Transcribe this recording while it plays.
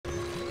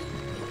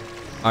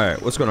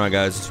Alright, what's going on,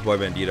 guys? It's Boy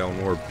Bandido,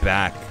 and we're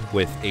back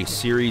with a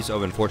series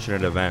of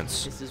unfortunate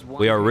events.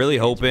 We are really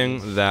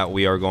hoping that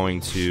we are going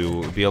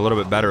to be a little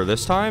bit better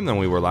this time than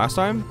we were last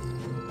time.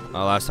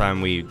 Last time,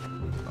 the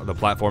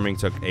platforming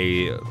took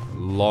a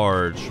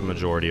large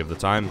majority of the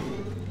time.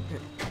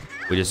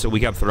 We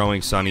kept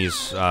throwing Sunny's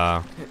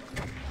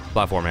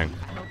platforming.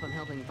 I hope I'm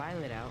helping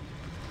Violet out.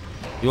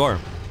 You are.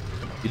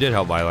 You did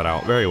help Violet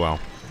out very well.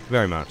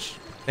 Very much.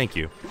 Thank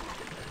you.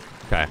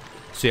 Okay.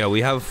 So yeah,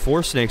 we have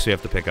 4 snakes we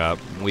have to pick up.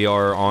 We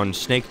are on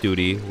snake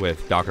duty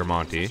with Dr.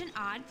 Monty. Such an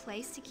odd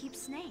place to keep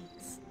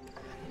snakes.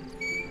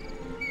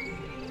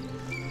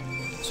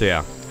 So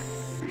yeah,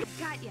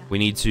 Got ya. we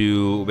need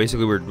to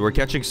basically we're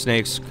catching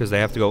snakes because they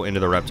have to go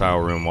into the reptile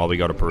room while we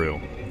go to Peru.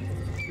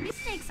 These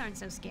snakes aren't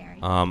so scary.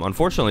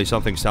 Unfortunately,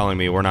 something's telling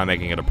me we're not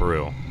making it to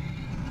Peru.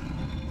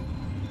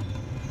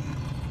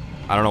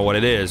 I don't know what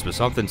it is, but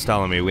something's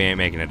telling me we ain't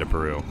making it to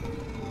Peru.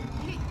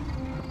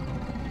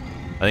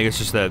 I think it's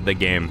just the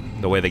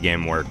way the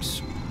game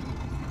works.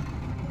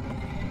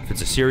 If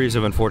it's a series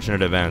of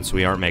unfortunate events,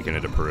 we aren't making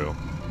it to Peru.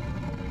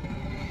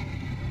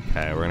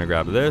 Okay, we're gonna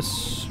grab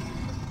this.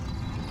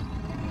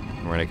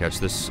 We're gonna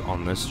catch this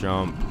on this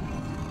jump.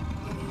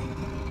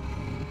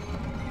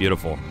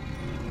 Beautiful.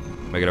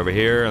 Make it over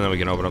here, and then we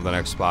can open up the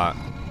next spot.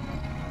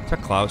 Is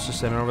that Klaus just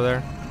sitting over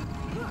there?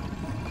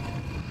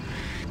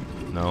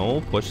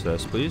 No, push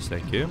this, please.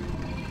 Thank you.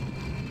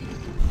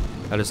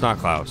 That is not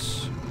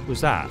Klaus.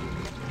 Who's that?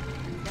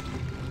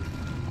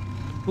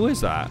 Who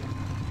is that?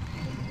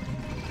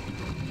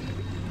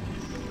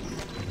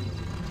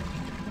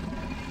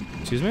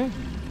 Excuse me?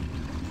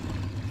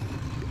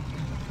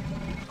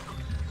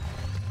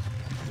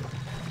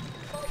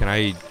 Can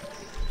I...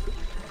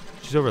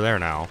 She's over there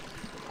now.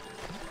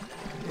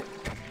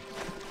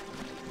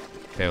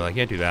 Okay, well, I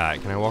can't do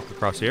that. Can I walk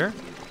across here?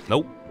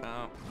 Nope.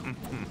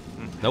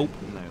 Nope.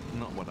 No,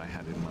 not what I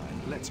had in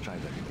mind. Let's try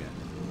that again.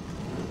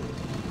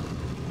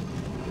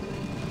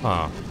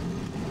 Huh.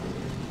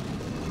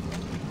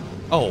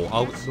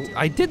 Oh,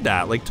 I did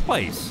that like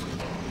twice.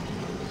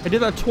 I did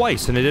that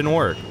twice and it didn't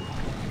work.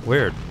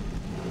 Weird.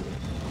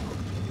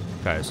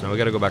 Okay, so now we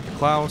gotta go back to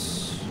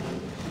Klaus.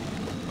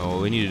 Oh,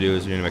 what we need to do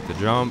is we need to make the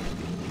jump.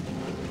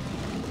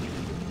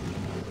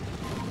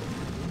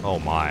 Oh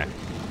my.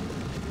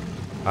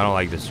 I don't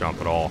like this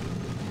jump at all.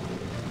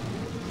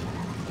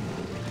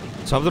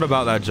 Something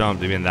about that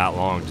jump being that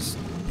long just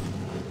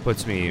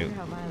puts me Wonder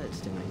how Violet's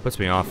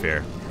doing. off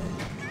here.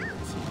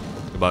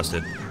 Get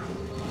busted.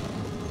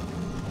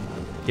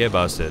 Get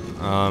busted.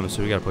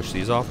 So we gotta push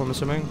these off, I'm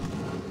assuming.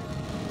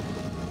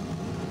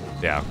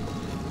 Yeah.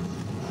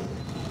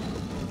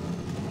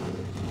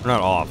 We're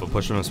not off, but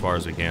push them as far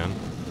as we can.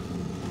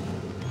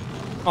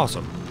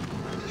 Awesome.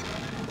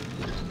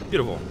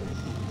 Beautiful.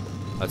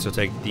 Let's go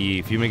take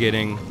the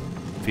fumigating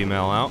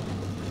female out.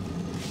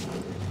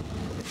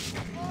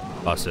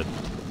 Busted.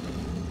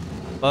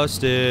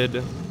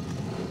 Busted.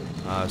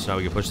 So now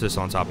we can push this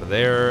on top of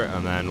there,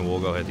 and then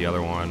we'll go hit the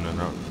other one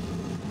and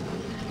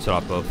set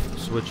off both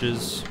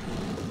switches.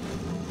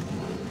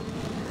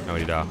 Now we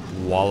need to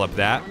wallop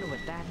that. Wonder what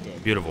that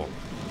did. Beautiful.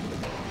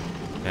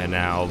 And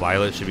now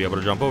Violet should be able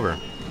to jump over.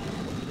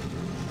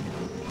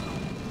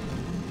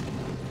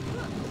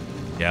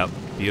 Yep,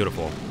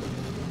 beautiful.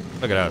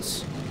 Look at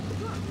us.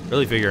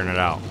 Really figuring it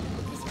out.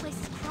 This place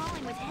is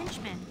crawling with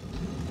henchmen.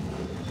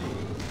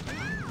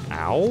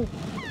 Ow?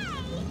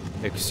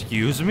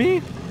 Excuse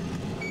me?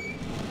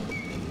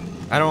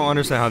 I don't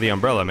understand how the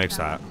umbrella makes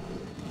that.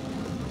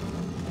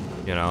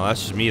 You know,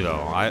 that's just me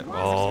though.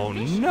 Oh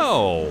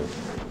no!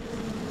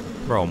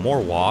 Bro, more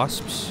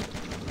wasps?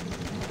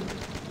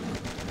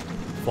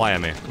 Fly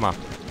at me. Come on.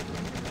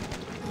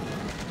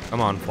 Come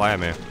on, fly at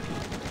me.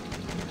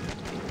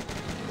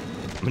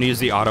 I'm gonna use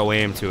the auto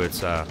aim to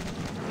its I'm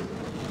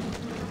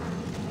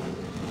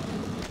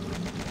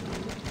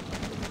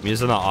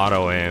using the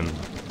auto aim.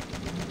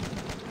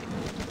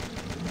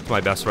 It's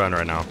my best friend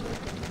right now.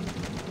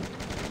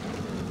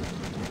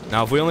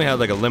 Now if we only had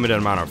like a limited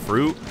amount of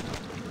fruit,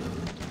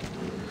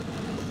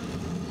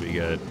 be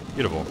good.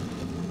 Beautiful.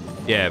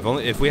 Yeah,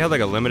 if we had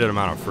like a limited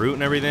amount of fruit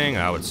and everything,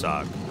 that would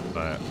suck.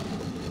 But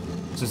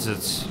since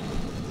it's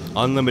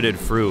unlimited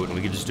fruit and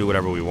we can just do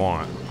whatever we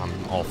want, I'm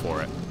all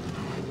for it.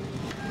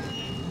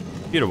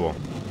 Beautiful.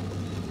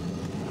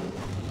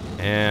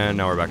 And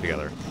now we're back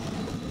together.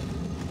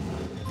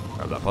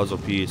 Grab that puzzle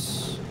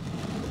piece.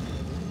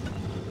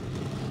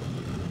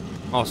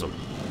 Awesome.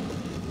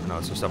 Now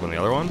let's go step on the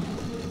other one.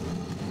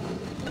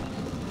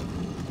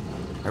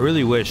 I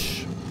really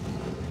wish,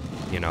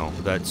 you know,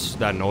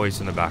 that noise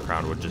in the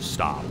background would just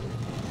stop.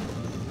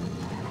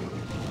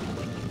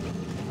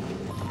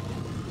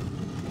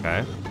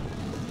 Okay.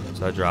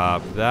 So I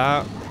drop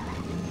that.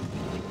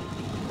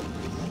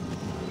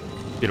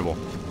 Beautiful.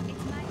 It's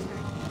my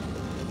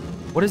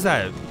turn. What is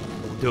that?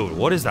 Dude,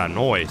 what is that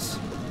noise?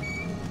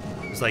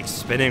 It's like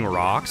spinning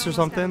rocks or Almost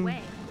got something?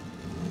 away.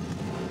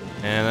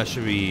 And that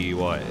should be,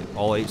 what,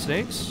 all 8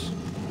 snakes?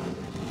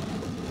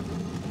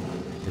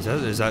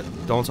 Is that,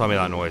 don't tell me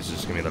that noise is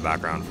just gonna be in the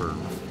background for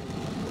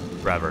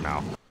forever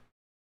now.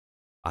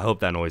 I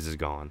hope that noise is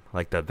gone.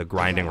 Like the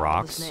grinding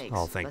rocks.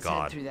 Oh, thank Let's head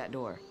God. through that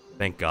door.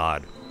 Thank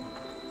God.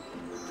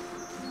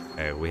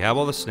 Okay, we have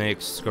all the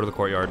snakes. Let's go to the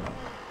courtyard.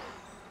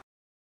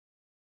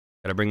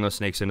 Gotta bring those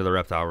snakes into the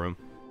reptile room.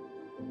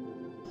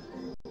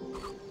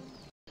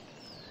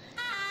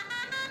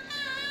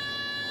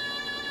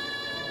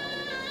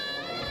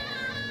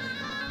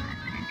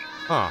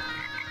 Huh.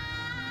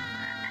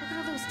 Look at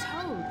all those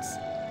toads.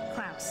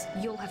 Klaus,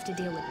 you'll have to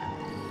deal with them.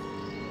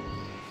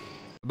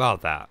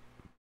 About that.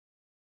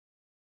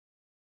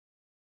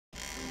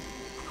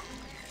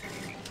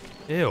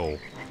 Ew.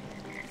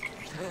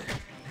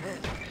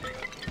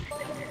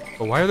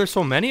 But why are there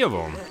so many of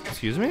them?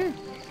 Excuse me?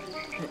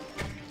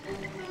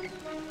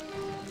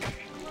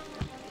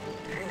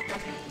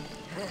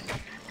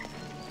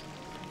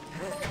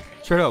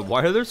 Straight up,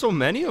 why are there so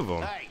many of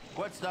them? Hey,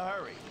 what's the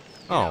hurry?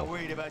 Oh. You're not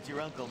worried about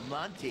your Uncle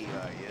Monty,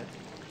 are you?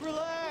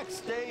 Relax,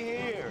 stay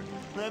here.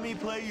 Let me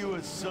play you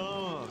a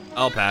song.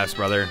 I'll pass,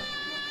 brother.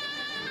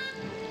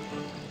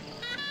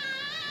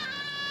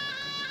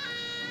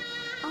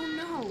 Oh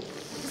no,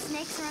 the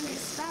snakes are under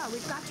spell.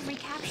 We've got to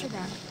recapture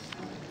them.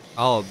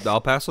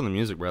 I'll pass on the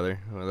music, brother.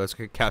 Let's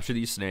capture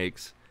these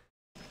snakes.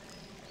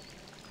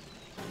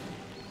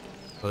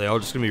 Are they all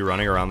just gonna be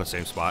running around the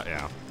same spot?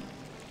 Yeah.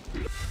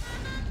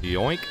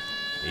 Yoink.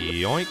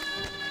 Yoink.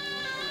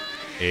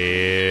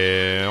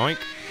 Yoink.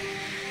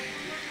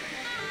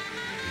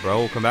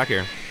 Bro, come back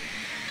here.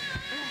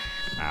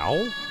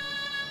 Ow.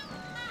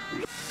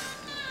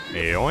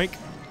 Yoink.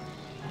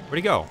 Where'd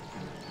he go?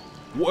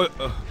 What?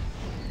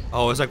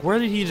 Oh, it's like, where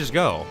did he just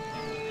go?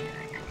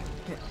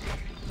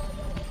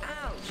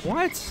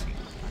 What?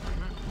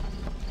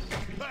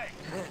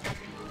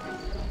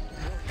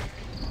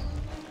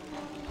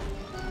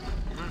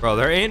 Bro,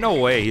 there ain't no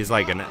way he's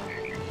like an...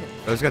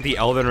 He's got the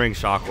Elden Ring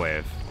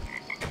shockwave.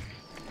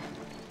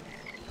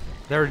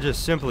 There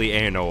just simply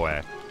ain't no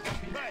way.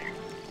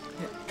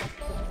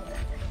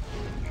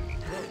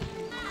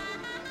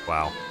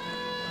 Wow.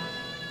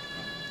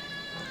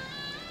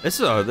 This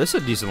is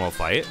a decent little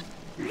fight.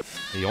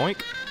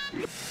 Yoink.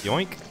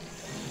 Yoink.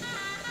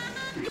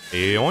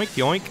 Yoink,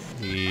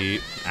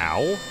 yoink.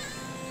 Ow.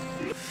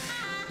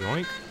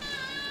 Yoink.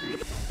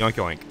 Yoink,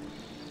 yoink.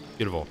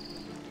 Beautiful.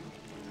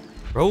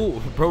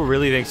 Bro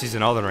really thinks he's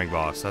an Elden Ring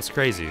boss. That's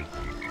crazy.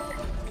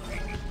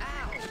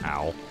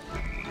 Ow.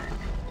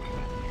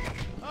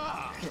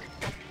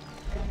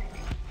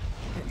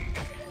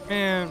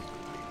 Man.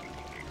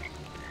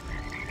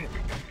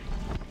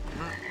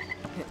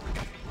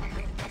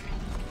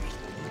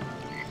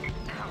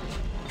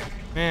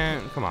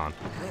 Man, come on.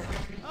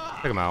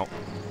 Check him out.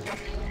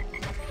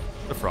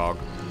 The frog.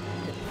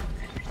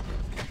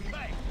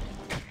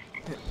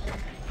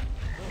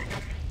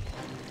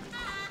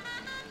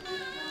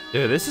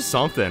 Dude, this is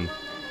something.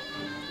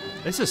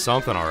 This is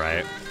something,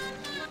 alright.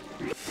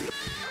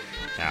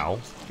 Ow.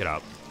 Get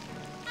up.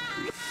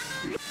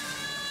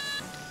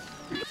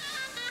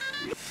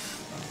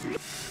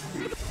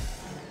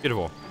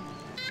 Beautiful.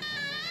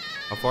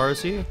 How far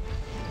is he?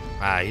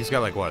 Ah, he's got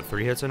like, what,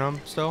 3 hits in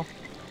him still?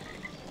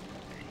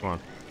 Come on.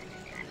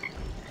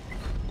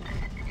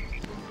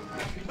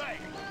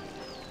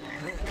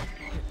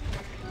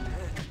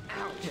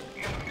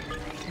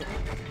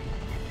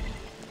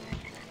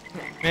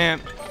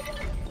 Man.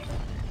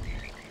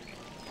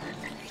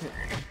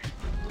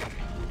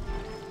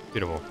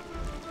 Beautiful.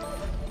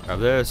 Grab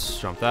this,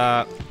 jump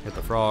that, hit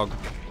the frog.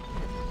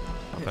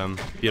 Jump him.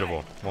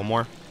 Beautiful. One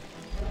more.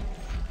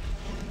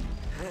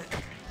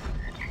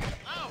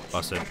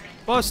 Busted.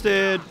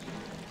 Busted!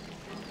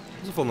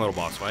 This is a fun little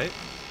boss fight.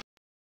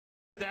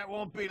 That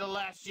won't be the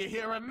last you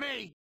hear of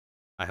me.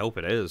 I hope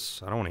it is.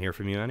 I don't want to hear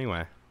from you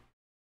anyway.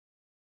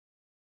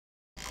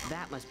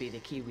 That must be the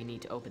key we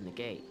need to open the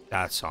gate.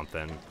 That's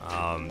something.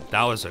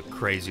 That was a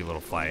crazy little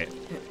fight.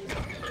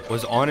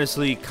 Was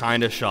honestly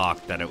kind of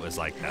shocked that it was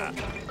like that.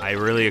 I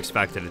really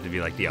expected it to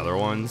be like the other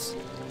ones.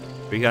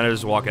 We kind of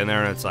just walk in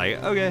there and it's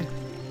like, okay.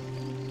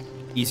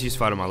 Easiest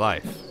fight of my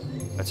life.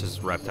 That's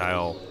just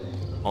Reptile.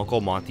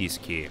 Uncle Monty's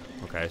key.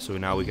 Okay, so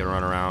now we can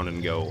run around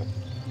and go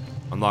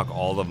unlock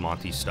all of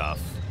Monty's stuff.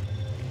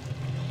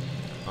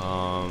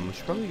 We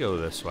should probably go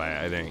this way,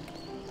 I think.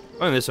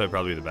 I mean, this way would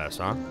probably be the best,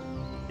 huh?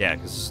 Yeah,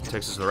 because it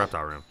takes us to the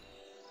reptile room.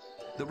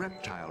 The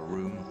reptile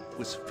room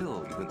was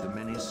filled with the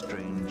many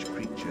strange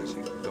creatures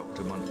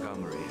Dr.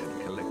 Montgomery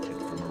had collected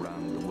from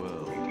around the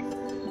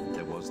world.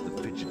 There was the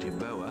fidgety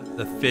boa.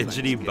 The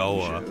fidgety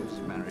boa. Shows,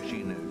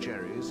 maraschino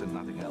cherries and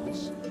nothing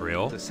else.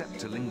 Real? The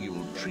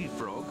septilingual tree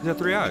frog. He's got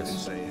 3 eyes. Can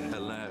say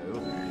hello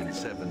in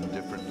 7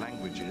 different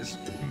languages.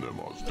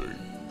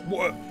 Namaste.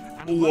 What?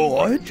 And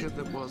one creature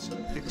that was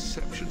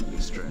exceptionally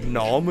strange.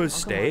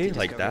 Namaste?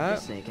 Like discovered that?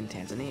 this snake in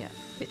Tanzania.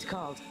 It's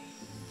called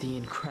the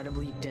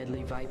incredibly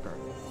deadly viper.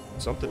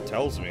 Something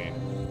tells me.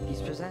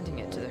 He's presenting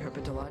it to the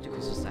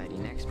Herpetological Society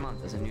next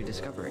month as a new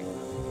discovery.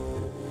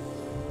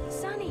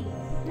 Sonny,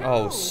 no.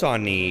 Oh,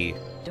 Sonny.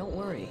 Don't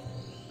worry.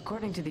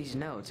 According to these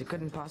notes, it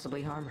couldn't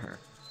possibly harm her.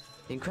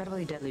 The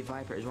incredibly deadly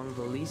viper is one of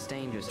the least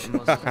dangerous and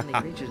most friendly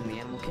creatures in the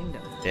animal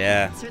kingdom.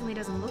 Yeah. It certainly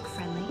doesn't look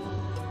friendly.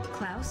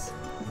 Klaus,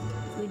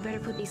 We'd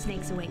better put these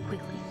snakes away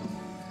quickly.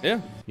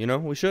 Yeah, you know,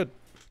 we should.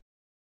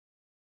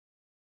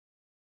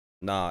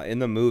 Nah, in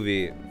the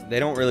movie, they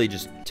don't really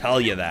just tell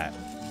you that.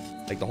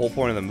 Like, the whole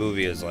point of the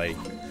movie is, like,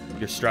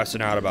 you're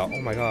stressing out about, oh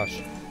my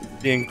gosh,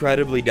 the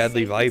incredibly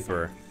deadly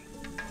viper.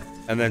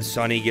 And then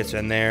Sonny gets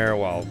in there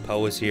while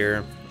Poe is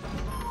here.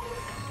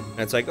 And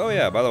it's like, oh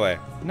yeah, by the way,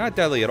 not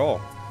deadly at all.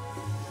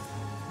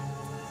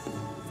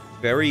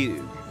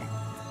 Very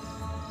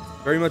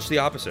much the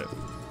opposite.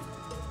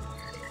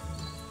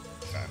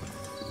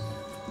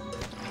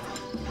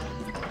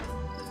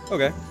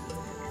 Okay.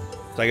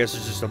 So I guess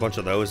it's just a bunch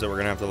of those that we're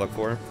gonna have to look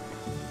for.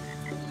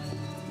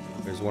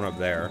 There's one up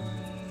there.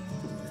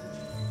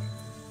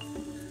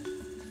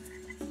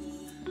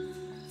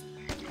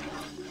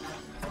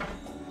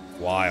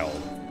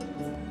 Wild.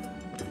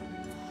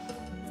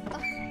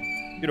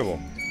 Beautiful.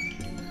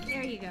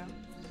 There you go.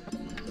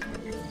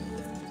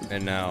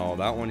 And now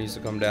that one needs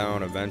to come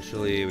down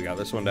eventually. We got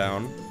this one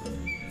down.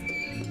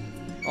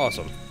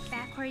 Awesome.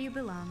 Back where you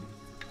belong.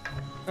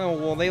 Oh,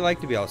 well, they like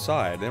to be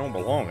outside. They don't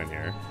belong in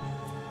here.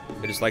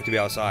 They just like to be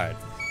outside.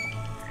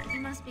 You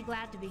must be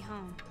glad to be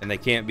home. And they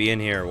can't be in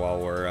here while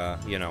we're,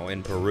 you know,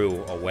 in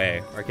Peru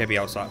away. Or can't be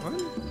outside.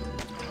 What?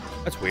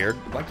 That's weird.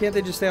 Why can't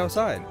they just stay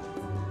outside?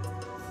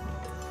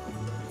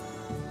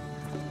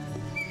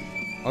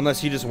 Unless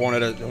he just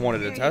wanted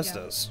to test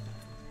us.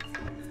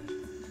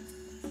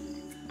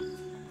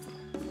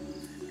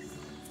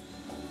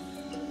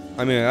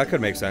 I mean, that could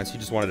make sense. He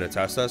just wanted to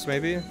test us,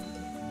 maybe.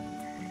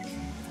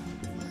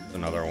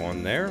 Another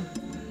one there.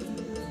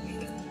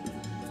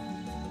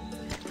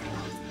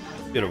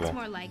 Beautiful. That's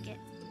more like it.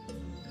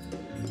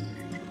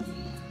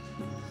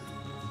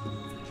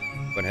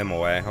 Put him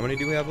away. How many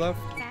do we have left?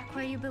 Back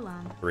where you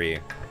belong. 3.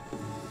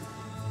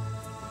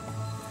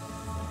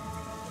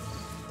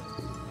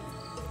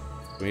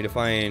 We need to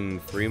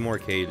find 3 more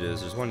cages.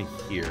 There's one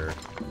here.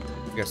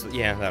 I guess,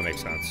 yeah, that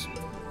makes sense.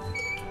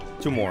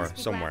 2 more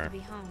somewhere.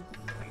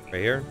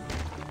 Right here.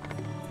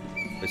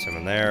 Place him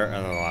in there,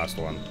 and then the last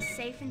one.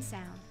 Safe and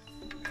sound.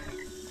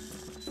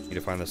 Need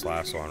to find this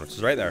last one, which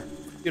is right there.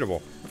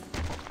 Beautiful.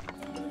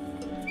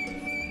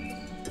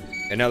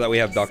 And now that we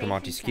have Dr.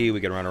 Monty's key, we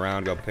can run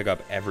around, go pick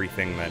up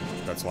everything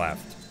that's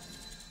left.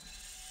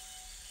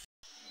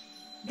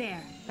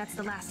 There, that's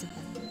the last of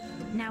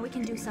them. Now we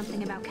can do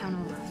something about Count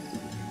Olaf.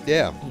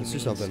 Yeah, let's do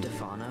something.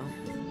 Stefano?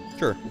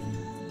 Sure.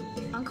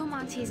 Uncle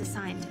Monty is a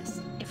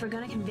scientist. If we're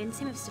gonna convince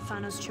him of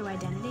Stefano's true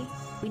identity,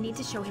 we need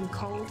to show him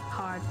cold,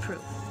 hard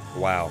proof.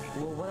 Wow.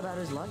 Well, what about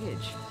his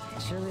luggage?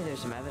 Surely there's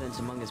some evidence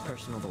among his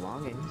personal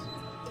belongings.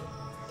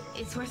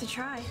 It's worth a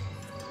try.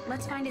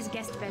 Let's find his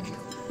guest bedroom.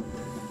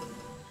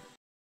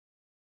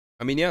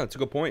 I mean, yeah, that's a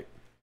good point.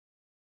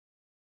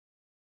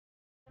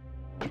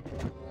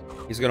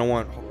 He's gonna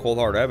want cold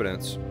hard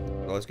evidence,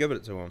 so let's give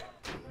it to him.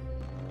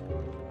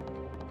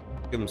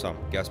 Give him some.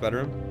 Guest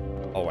bedroom?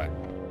 Hallway.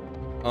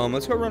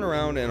 Let's go run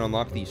around and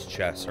unlock these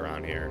chests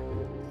around here.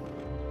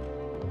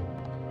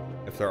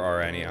 If there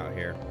are any out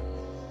here.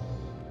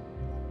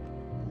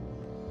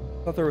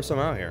 I thought there was some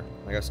out here.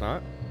 I guess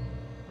not.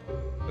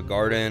 The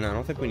garden, I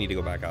don't think we need to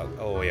go back out.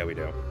 Oh, yeah, we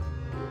do.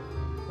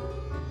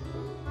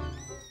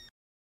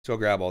 Let's go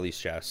grab all these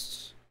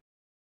chests.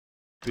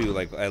 Do,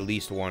 like, at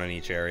least one in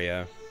each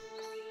area.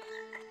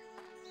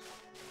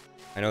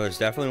 I know there's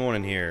definitely one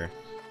in here.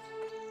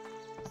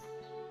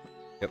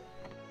 Yep.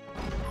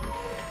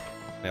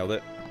 Nailed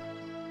it.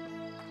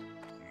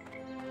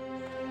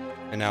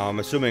 And now I'm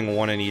assuming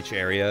one in each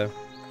area.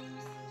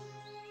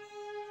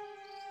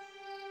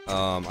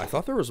 I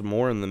thought there was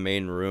more in the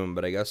main room,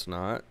 but I guess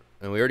not.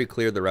 And we already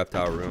cleared the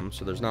reptile room,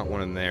 so there's not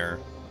one in there.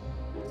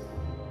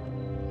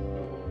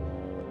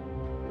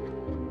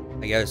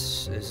 I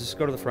guess, does this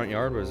go to the front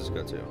yard? Where does this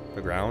go to?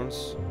 The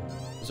grounds?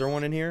 Is there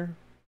one in here?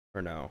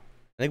 Or no?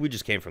 I think we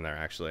just came from there,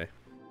 actually.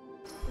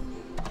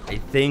 I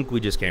think we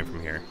just came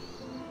from here.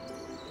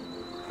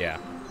 Yeah.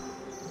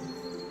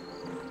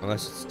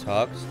 Unless it's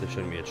tucked, there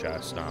shouldn't be a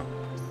chest. No.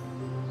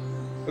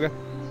 Okay.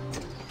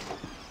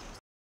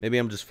 Maybe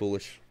I'm just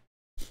foolish.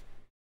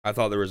 I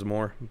thought there was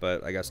more,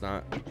 but I guess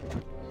not.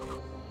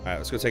 Alright,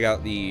 let's go take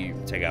out the...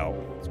 Let's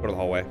go to the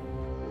hallway.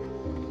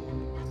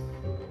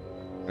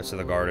 Rest of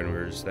the garden, we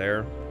were just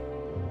there.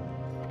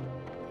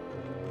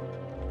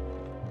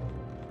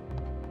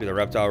 Do the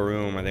reptile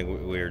room, I think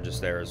we were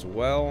just there as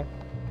well.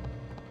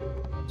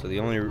 So the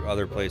only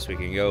other place we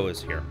can go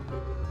is here.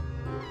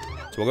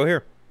 So we'll go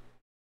here.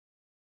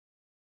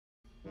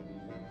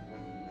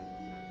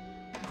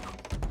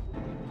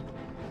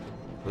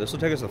 This will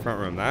take us to the front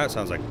room. That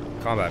sounds like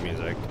combat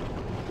music.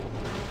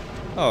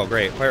 Oh,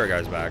 great. Pirate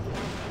guy's back.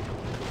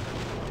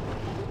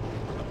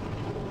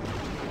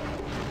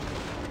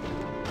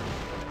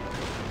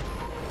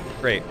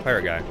 Great.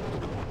 Pirate guy.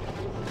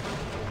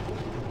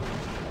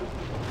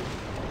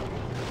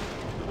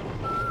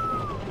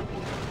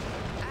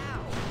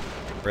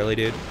 Really,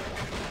 dude?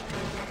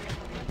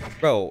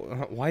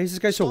 Bro, why is this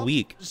guy so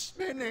weak?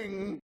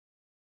 Spinning.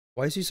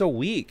 Why is he so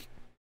weak?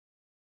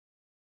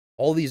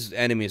 All these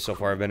enemies so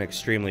far have been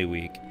extremely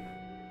weak.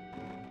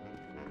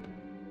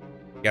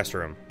 Guest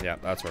room. Yeah,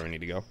 that's where we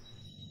need to go.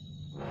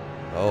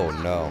 Oh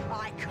no.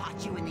 I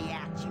caught you in the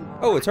act, you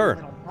Oh, it's her.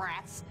 little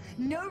brats.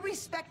 No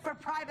respect for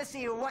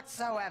privacy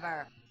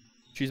whatsoever.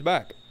 She's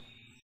back.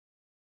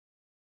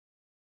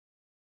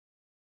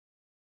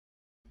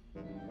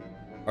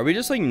 Are we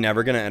just like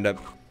never gonna end up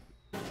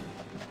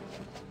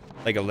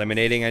like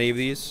eliminating any of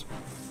these?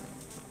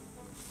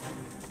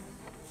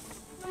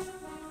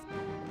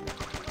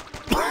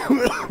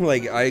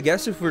 Like, I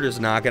guess if we're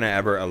just not gonna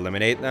ever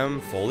eliminate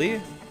them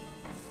fully,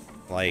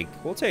 like,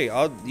 we'll take,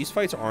 these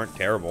fights aren't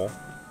terrible.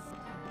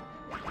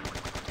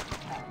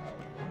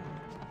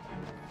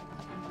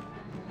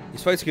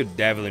 These fights could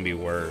definitely be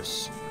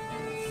worse.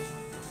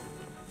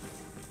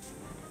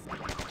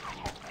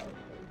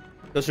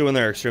 Especially when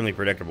they're extremely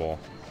predictable.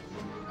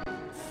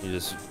 You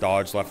just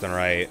dodge left and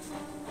right.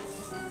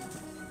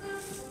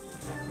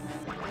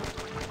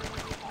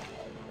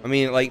 I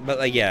mean, like, but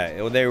like,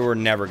 yeah, they were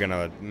never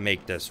gonna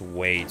make this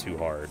way too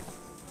hard.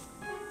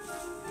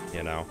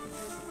 You know?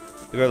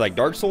 If they're like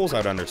Dark Souls,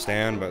 I'd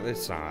understand, but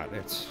it's not.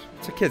 It's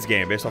a kid's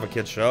game based off a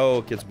kid's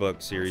show, kid's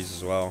book series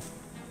as well.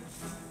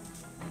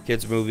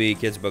 Kids movie,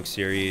 kids book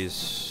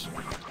series.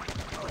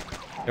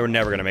 They were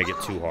never gonna make it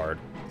too hard.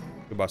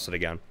 We busted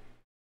again.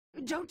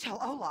 Don't tell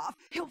Olaf.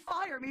 He'll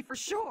fire me for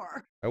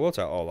sure. I will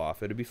tell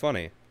Olaf. It'd be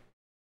funny.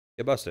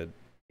 Get busted,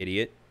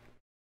 idiot.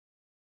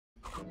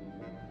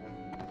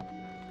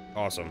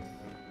 Awesome.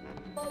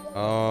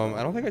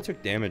 I don't think I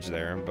took damage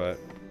there, but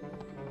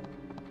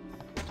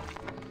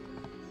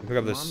pick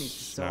up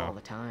this all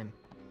the time.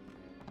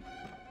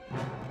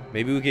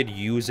 Maybe we could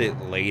use it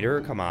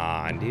later. Come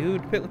on,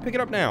 dude. Pick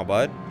it up now,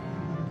 bud.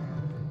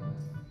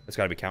 It's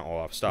gotta be Count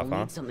Olaf stuff, We'll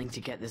huh? need something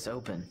to get this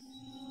open.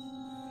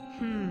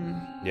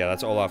 Yeah,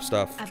 that's Olaf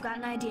stuff. I've got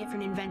an idea for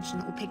an invention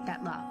that will pick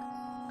that lock.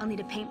 I'll need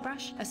a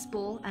paintbrush, a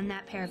spool, and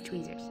that pair of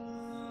tweezers.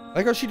 I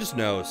like how she just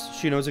knows.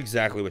 She knows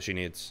exactly what she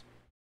needs.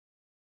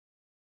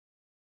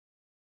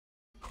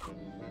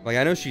 Like,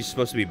 I know she's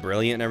supposed to be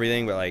brilliant and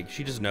everything, but like,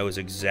 she just knows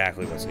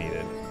exactly what's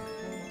needed.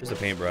 Here's the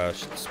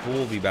paintbrush. The spool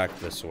will be back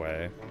this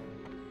way.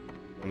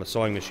 On the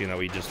sewing machine that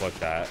we just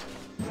looked at.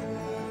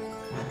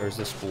 There's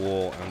the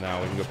spool, and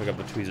now we can go pick up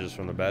the tweezers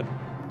from the bed.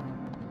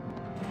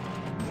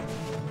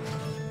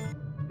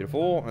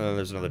 Beautiful, and then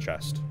there's another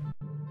chest.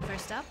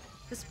 First up,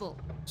 the spool.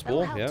 Spool,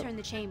 That'll help yep. turn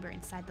the chamber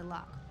inside the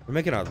lock. We're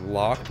making a Next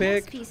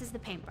lockpick? piece is the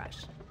paintbrush.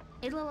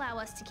 It'll allow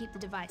us to keep the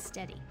device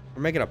steady.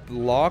 We're making a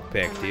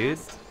lockpick, And dude.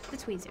 last, the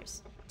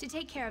tweezers, to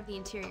take care of the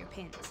interior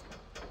pins.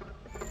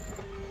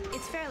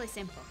 It's fairly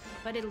simple,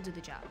 but it'll do the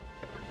job.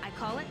 I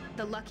call it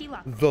the lucky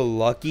lockpick. The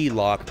lucky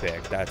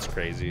lockpick. That's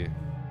crazy.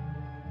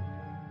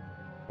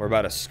 We're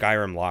about a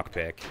Skyrim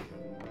lockpick.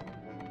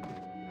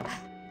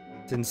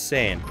 It's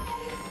insane.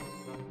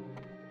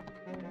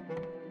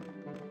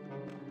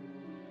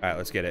 Alright,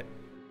 let's get it.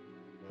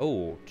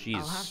 Oh, jeez.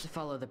 I'll have to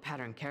follow the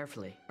pattern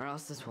carefully, or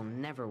else this will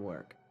never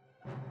work.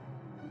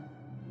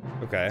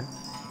 Okay.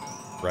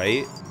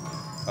 Right.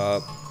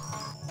 Up.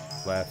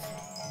 Left.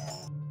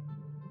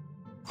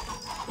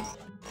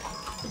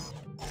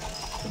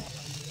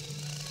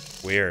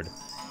 Weird.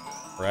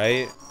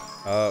 Right.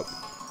 Up.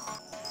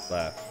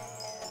 Left.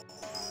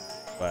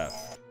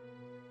 Left.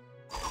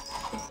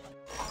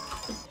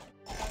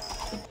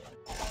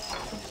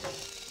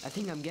 I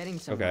think I'm getting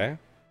somewhere. Okay.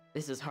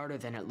 This is harder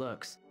than it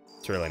looks.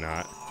 It's really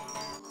not.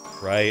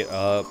 Right,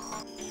 up,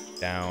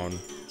 down.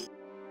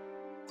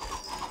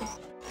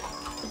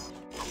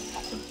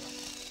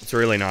 It's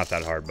really not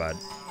that hard, bud.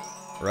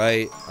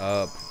 Right,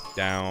 up,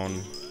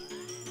 down,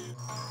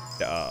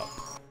 up.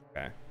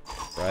 Okay.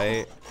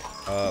 Right,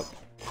 up,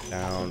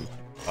 down,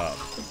 up.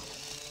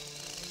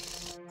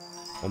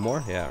 One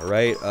more? Yeah.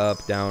 Right,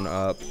 up, down,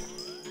 up.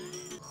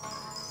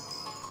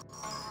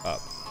 Up.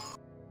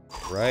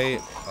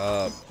 Right,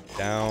 up,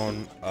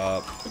 down,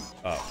 up,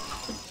 up.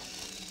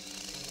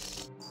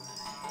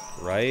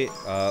 Right,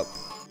 up,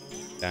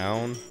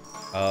 down,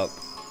 up,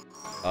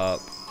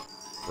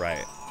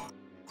 right.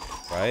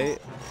 Right,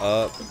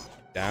 up,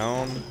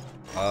 down,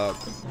 up,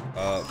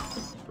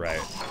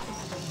 right.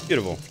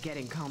 Beautiful. It's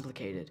getting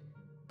complicated,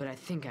 but I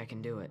think I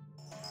can do it.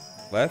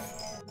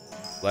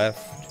 Left,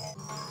 left,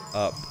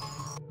 up.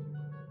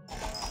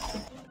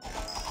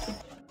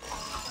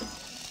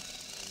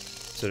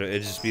 So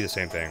it'd just be the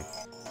same thing.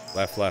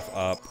 Left, left,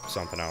 up,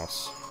 something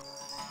else.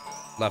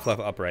 Left,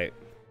 left, up, right.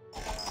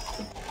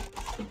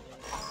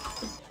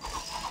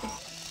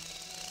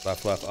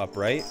 Left, left, up,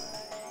 right.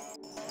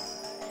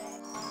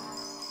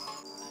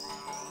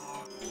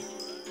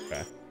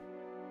 Okay.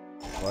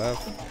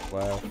 Left,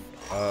 left,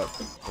 up,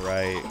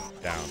 right,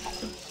 down.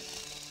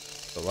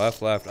 So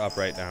left, left, up,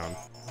 right, down.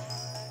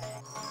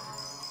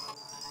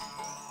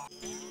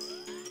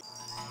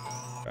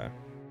 Okay.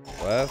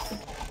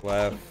 Left,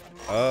 left,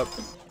 up,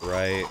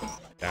 right,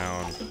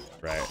 down,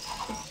 right.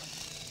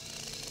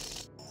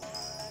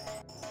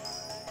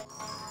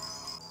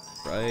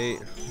 Right,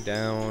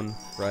 down,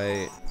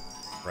 right,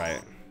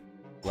 right.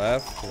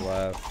 Left,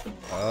 left,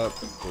 up,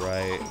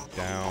 right,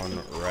 down,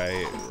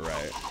 right,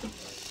 right.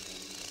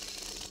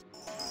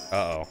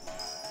 Uh-oh.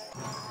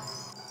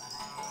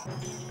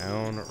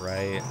 Down,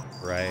 right,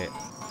 right,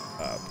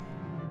 up.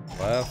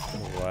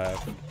 Left,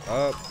 left,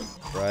 up,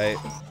 right,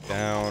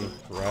 down,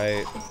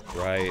 right,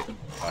 right,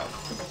 up.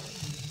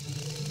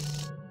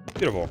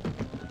 Beautiful.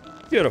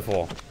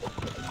 Beautiful.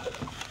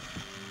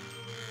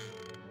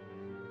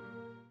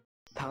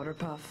 Powder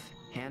puff,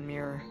 hand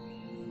mirror,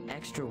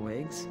 extra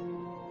wigs,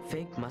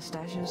 fake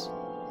mustaches.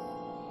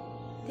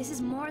 This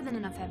is more than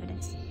enough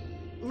evidence.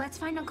 Let's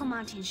find Uncle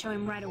Monty and show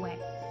him right away.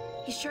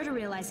 He's sure to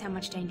realize how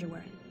much danger we're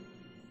in.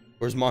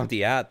 Where's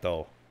Monty at,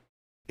 though?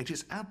 It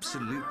is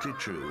absolutely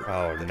true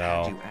Oh, that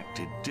no. had you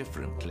acted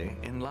differently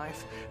in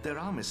life, there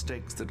are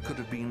mistakes that could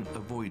have been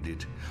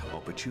avoided,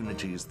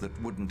 opportunities that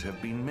wouldn't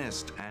have been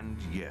missed, and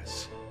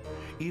yes,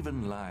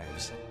 even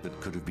lives that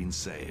could have been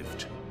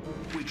saved.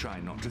 We try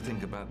not to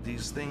think about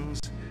these things,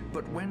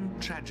 but when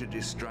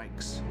tragedy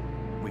strikes,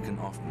 we can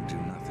often do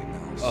nothing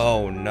else.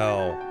 Oh,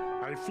 no.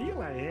 I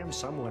feel I am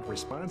somewhat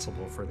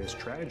responsible for this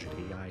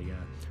tragedy. I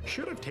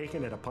should have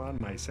taken it upon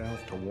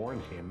myself to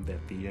warn him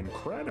that the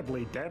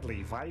incredibly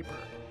deadly viper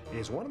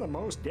is one of the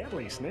most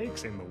deadly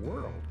snakes in the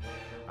world.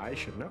 I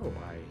should know.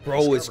 I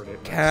Bro is discovered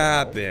it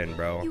capping,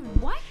 bro. You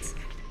what?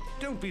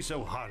 Don't be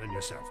so hard on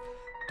yourself.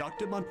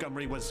 Dr.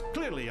 Montgomery was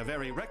clearly a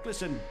very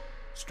reckless and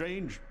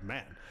strange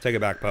man. Take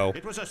it back, Poe.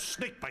 It was a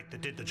snake bite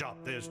that did the job.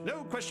 There's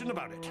no question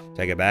about it.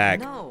 Take it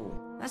back. No,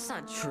 that's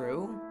not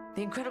true.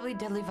 The incredibly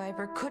deadly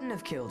viper couldn't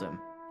have killed him.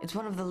 It's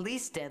one of the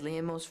least deadly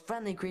and most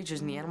friendly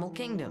creatures in the animal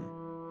kingdom.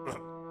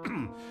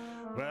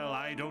 Well,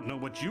 I don't know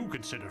what you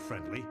consider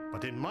friendly,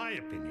 but in my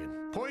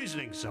opinion,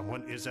 poisoning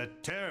someone is a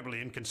terribly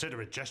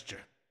inconsiderate gesture.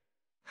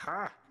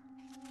 Ha!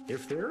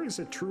 If there is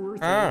a truer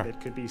thing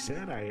that could be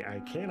said,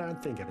 I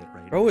cannot think of it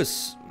right now. Bro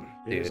is...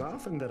 It is Dude.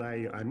 often that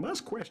I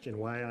must question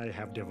why I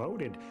have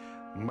devoted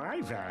my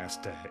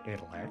vast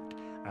intellect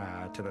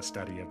to the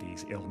study of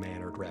these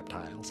ill-mannered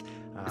reptiles.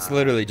 It's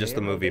literally just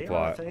the they are- movie they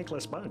plot. are a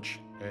thankless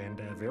bunch and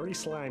very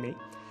slimy.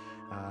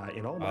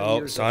 In all my Oh,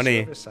 years Sonny.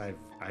 of service,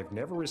 I've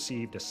never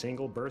received a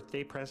single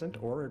birthday present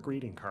or a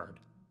greeting card.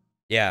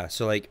 Yeah,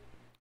 so like...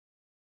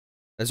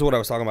 This is what I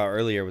was talking about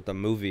earlier with the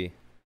movie.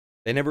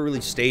 They never really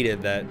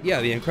stated that,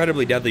 yeah, the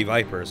incredibly deadly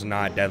viper is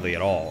not deadly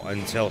at all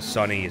until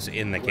Sonny's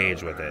in the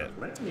cage with it.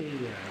 Let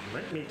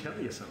me tell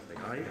you something.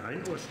 I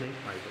know a snake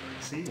bite when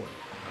I see one.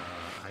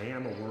 I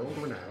am a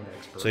world-renowned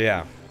expert. So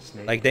yeah, in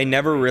snake like they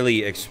never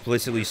really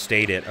explicitly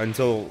state it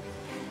until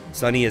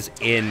Sonny is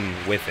in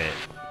with it,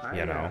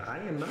 you know? I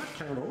am not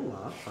Count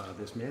Olaf,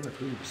 this man of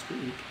whom you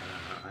speak.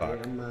 I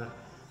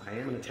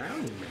am an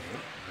Italian man.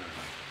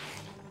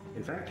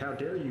 In fact, how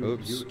dare you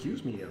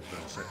accuse me of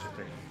such a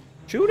thing?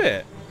 Shoot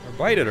it! Or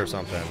bite it or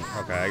something.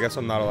 Okay, I guess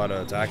I'm not allowed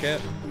to attack it.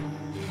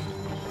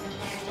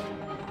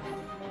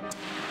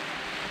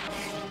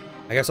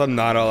 I guess I'm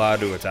not allowed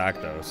to attack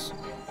those.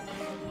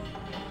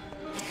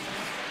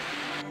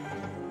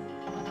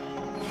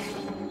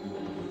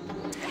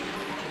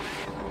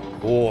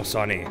 Oh,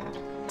 Sonny.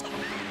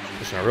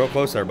 Pushing it real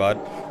close there, bud.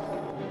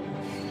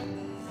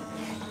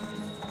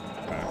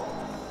 Okay.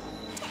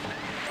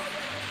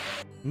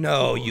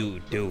 No,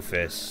 you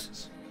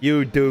doofus.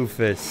 You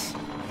doofus.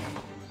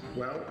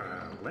 Well,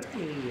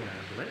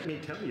 let me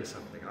tell you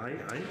something. I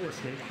know a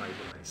snake bite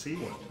when I see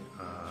one.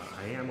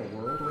 I am a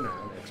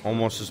world-renowned expert.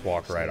 Almost just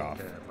walked right in off.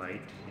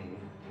 Bite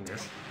in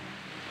this.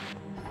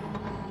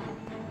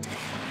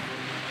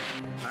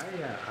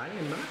 I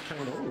am not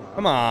Count Olaf.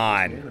 Come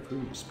on. This man of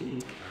whom you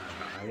speak.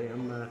 I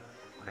am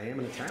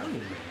an Italian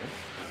man.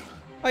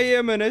 I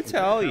am an In fact,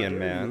 how Italian dare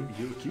man.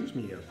 You accuse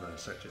me of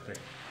such a thing.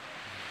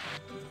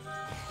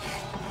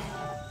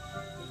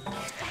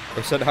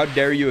 I said, how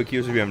dare you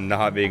accuse me of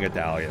not being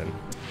Italian?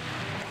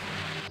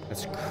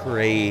 That's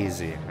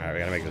crazy. Alright, we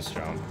gotta make this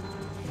jump.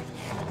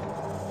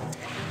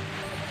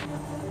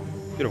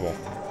 Beautiful.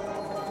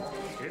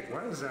 It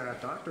was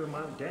Dr.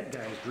 Mont Dead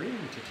Guy's dream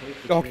to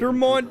take the Dr. kid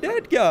Mont to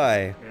Dead Earth,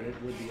 Guy. And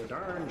it would be a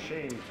darn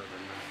shame for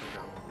them not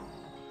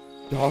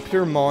to go.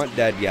 Dr. Mont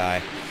Dead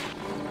Guy.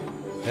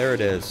 There it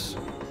is.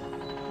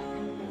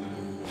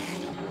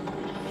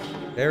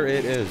 There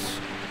it is.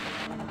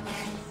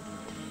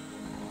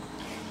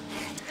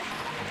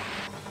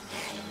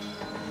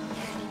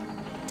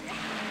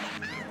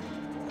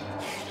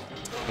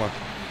 Come on.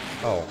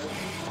 Oh.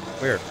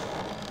 Weird.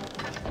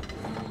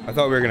 I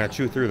thought we were gonna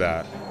chew through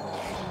that.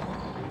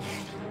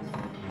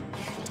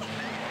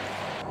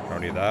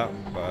 Don't need that,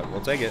 but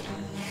we'll take it.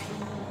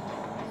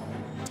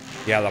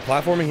 Yeah, the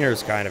platforming here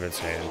is kind of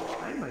insane.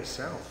 I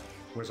myself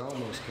was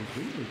almost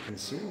completely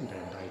consumed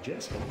and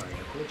digested by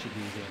the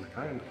Portuguese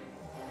anaconda.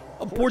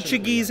 A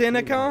Portuguese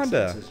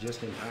anaconda.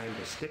 Just in time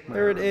to stick my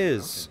There it arm out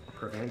is. and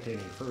prevent any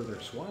further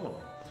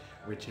swallowing,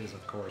 which is,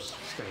 of course,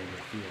 standard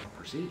field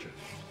procedure.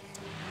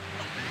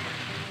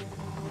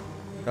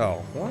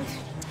 Oh, what?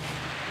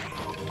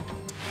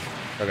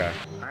 Okay,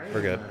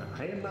 we're good.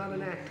 I am not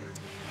an actor.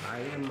 I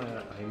am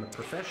a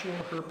professional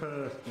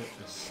herpa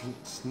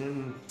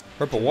snin.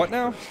 Purple what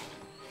now?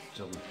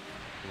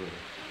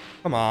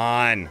 Come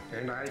on.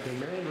 And I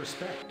demand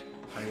respect.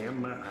 I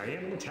am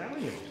an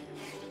Italian.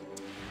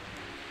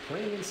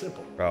 Plain and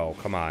simple. Bro,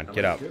 come on, I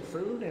get like up. Good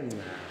food and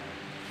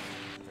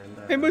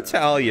I'm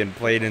Italian,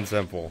 plain and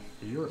simple.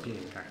 the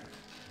European kind.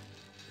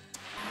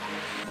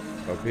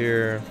 Up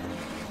here.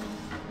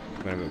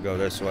 I'm gonna go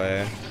this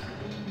way.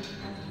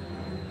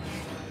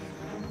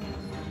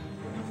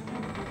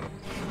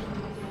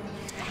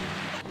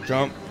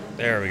 Jump.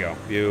 There we go.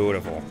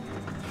 Beautiful.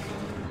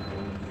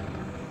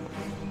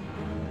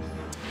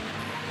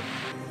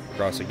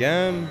 Cross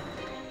again.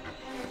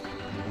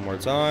 One more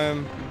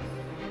time.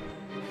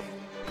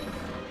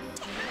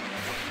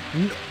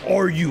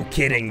 Are you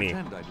kidding me?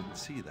 I didn't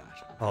see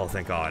that. Oh,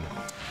 thank God.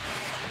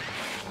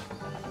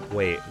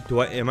 Wait,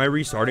 am I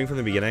restarting from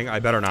the beginning? I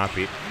better not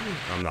be.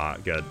 I'm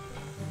not. Good.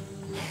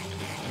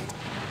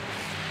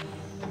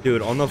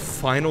 Dude, on the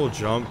final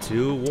jump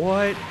too?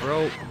 What,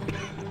 bro?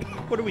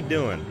 What are we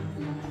doing?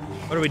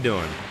 What are we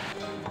doing?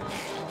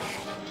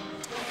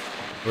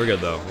 We're good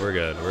though. We're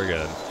good. We're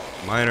good.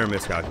 Minor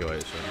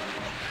miscalculation.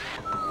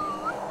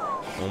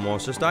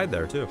 Almost just died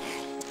there too.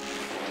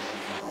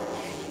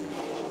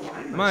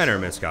 Minor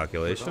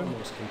miscalculation.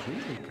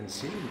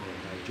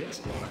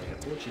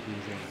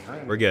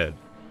 We're good.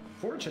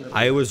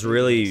 I was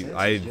really,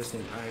 I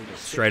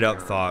straight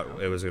up thought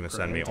it was going to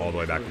send me all the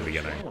way back to the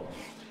beginning.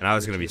 And I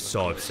was going to be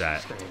so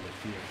upset.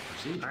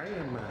 I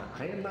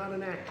am not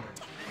an actor.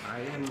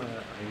 I'm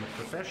a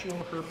professional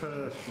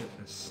herpa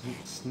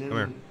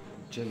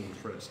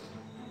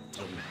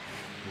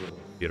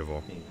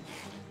Beautiful.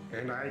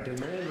 And I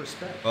demand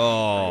respect.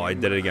 Oh, I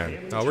did it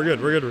again. Oh, we're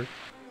good. We're good.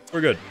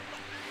 We're good.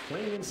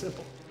 Plain and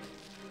simple.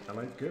 I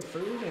like good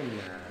food and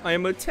I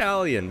am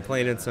Italian,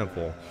 plain and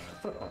simple.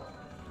 football.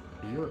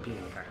 The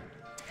European kind.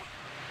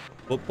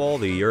 Football,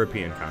 the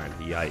European kind.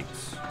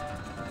 Yikes.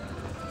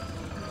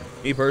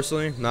 Me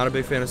personally, not a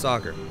big fan of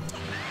soccer.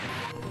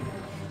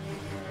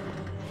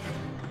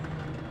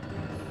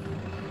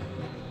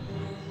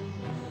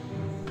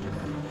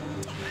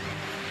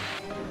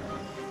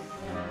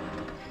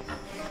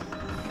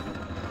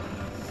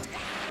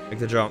 Make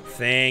the jump.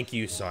 Thank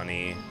you,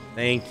 Sonny.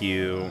 Thank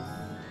you.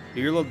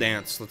 Do your little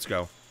dance. Let's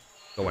go.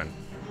 Go in.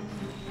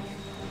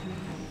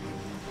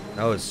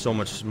 That was so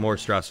much more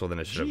stressful than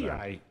it should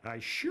have been. I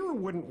sure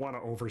wouldn't want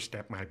to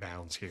overstep my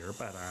bounds here,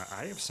 but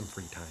I have some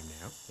free time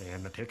now,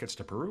 and the tickets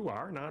to Peru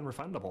are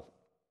non-refundable.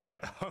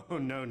 Oh,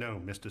 no,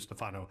 Mr.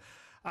 Stefano.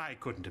 I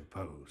couldn't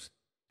impose.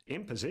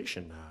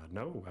 Imposition?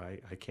 No,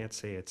 I can't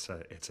say it's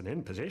an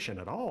imposition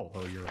at all,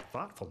 though your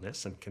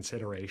thoughtfulness and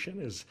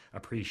consideration is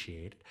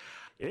appreciated.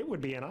 It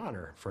would be an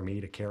honor for me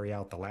to carry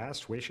out the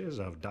last wishes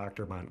of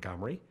Dr.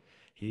 Montgomery.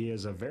 He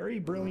is a very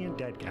brilliant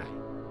dead guy.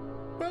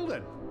 Well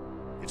then,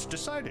 it's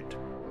decided.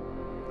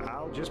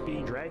 I'll just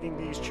be dragging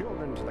these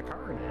children to the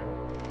car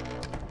now.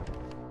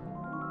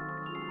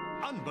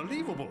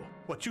 Unbelievable!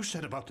 What you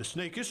said about the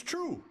snake is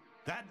true.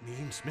 That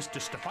means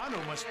Mr.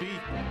 Stefano must be...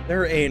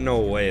 There ain't no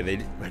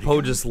way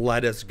Poe just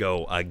let us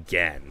go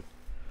again.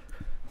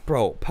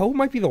 Bro, Poe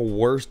might be the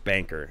worst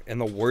banker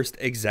and the worst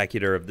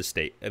executor of the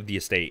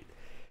estate.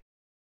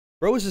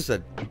 Bro is just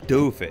a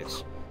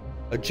doofus.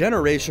 A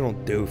generational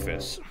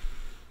doofus.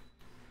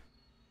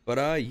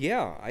 But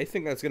yeah, I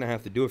think that's gonna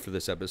have to do it for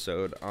this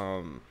episode.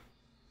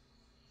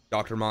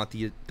 Dr.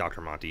 Monty,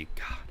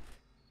 God,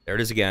 there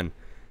it is again.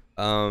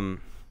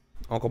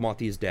 Uncle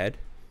Monty is dead,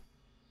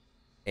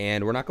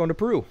 and we're not going to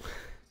Peru.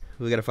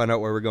 We gotta find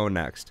out where we're going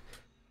next.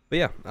 But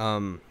yeah,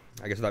 I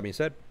guess with that being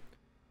said,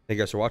 thank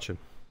you guys for watching,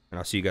 and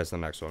I'll see you guys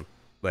in the next one.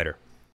 Later.